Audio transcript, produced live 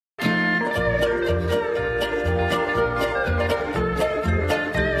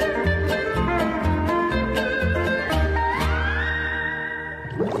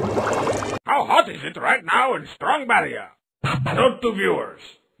visit right now in Strong Badia. Note to viewers,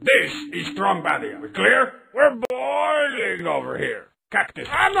 this is Strong Badia. We clear? We're boiling over here. Cactus,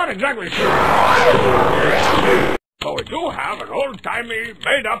 I'm not exactly sure. But we do have an old-timey,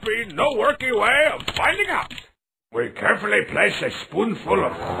 made-uppy, no-worky way of finding out. We carefully place a spoonful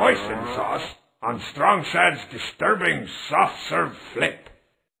of hoisin sauce on Strong Sad's disturbing soft-serve flip.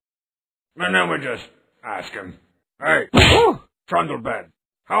 And then we just ask him, "Hey, Trundlebed,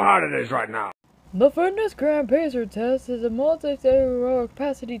 how hot it is right now?" The Fitness Gram Pacer test is a multi-cellular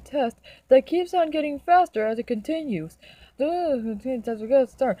capacity test that keeps on getting faster as it continues.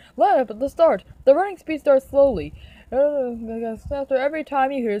 Start. Line up at the start. The running speed starts slowly. Faster every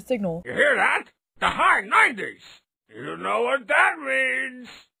time you hear a signal. You hear that? The high 90s! You know what that means!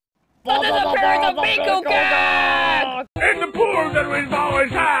 The disappearance of Bingo Gag! In the pool that we've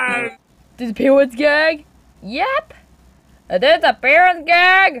always had! Disappearance gag? Yep. A disappearance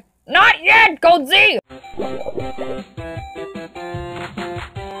gag? Not yet, Code Z!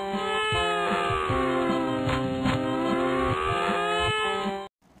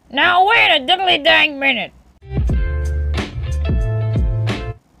 Now wait a diddly dang minute.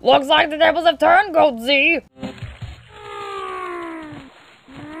 Looks like the tables have turned, Code Z.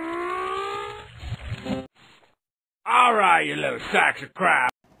 Alright, you little sacks of crap.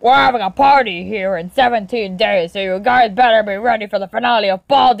 We're having a party here in 17 days, so you guys better be ready for the finale of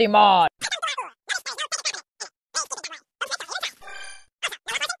Baltimore.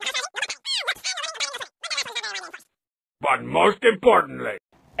 But most importantly,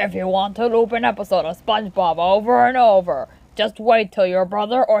 if you want to loop an episode of SpongeBob over and over, just wait till your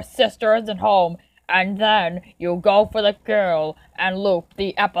brother or sister isn't home, and then you go for the girl and loop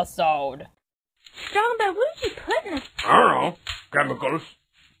the episode. Strongbad, what did you put in it? I don't know, chemicals.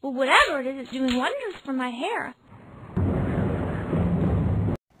 Well, whatever it is, it's doing wonders for my hair.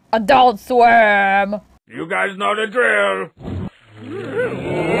 Adult Swim! You guys know the drill.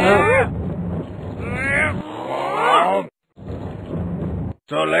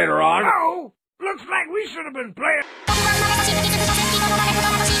 So later on... Oh! Looks like we should have been playing...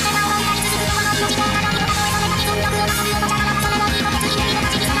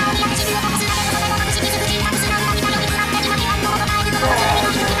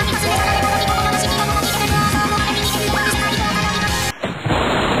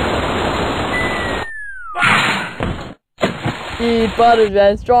 Eat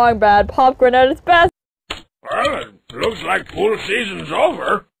Butterman, Strong Bad, popcorn at its best. Well, it looks like pool season's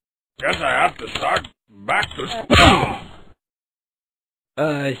over. Guess I have to start back to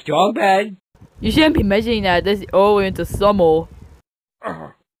Strong Bad? You shouldn't be mentioning that this early into summer.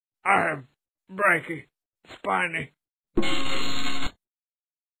 I am breaky, spiny.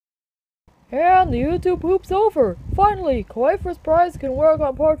 And the YouTube poop's over! Finally, Kawaii Prize can work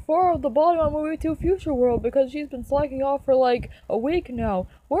on part 4 of the Bollywood movie to Future World because she's been slacking off for like a week now.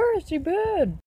 Where has she been?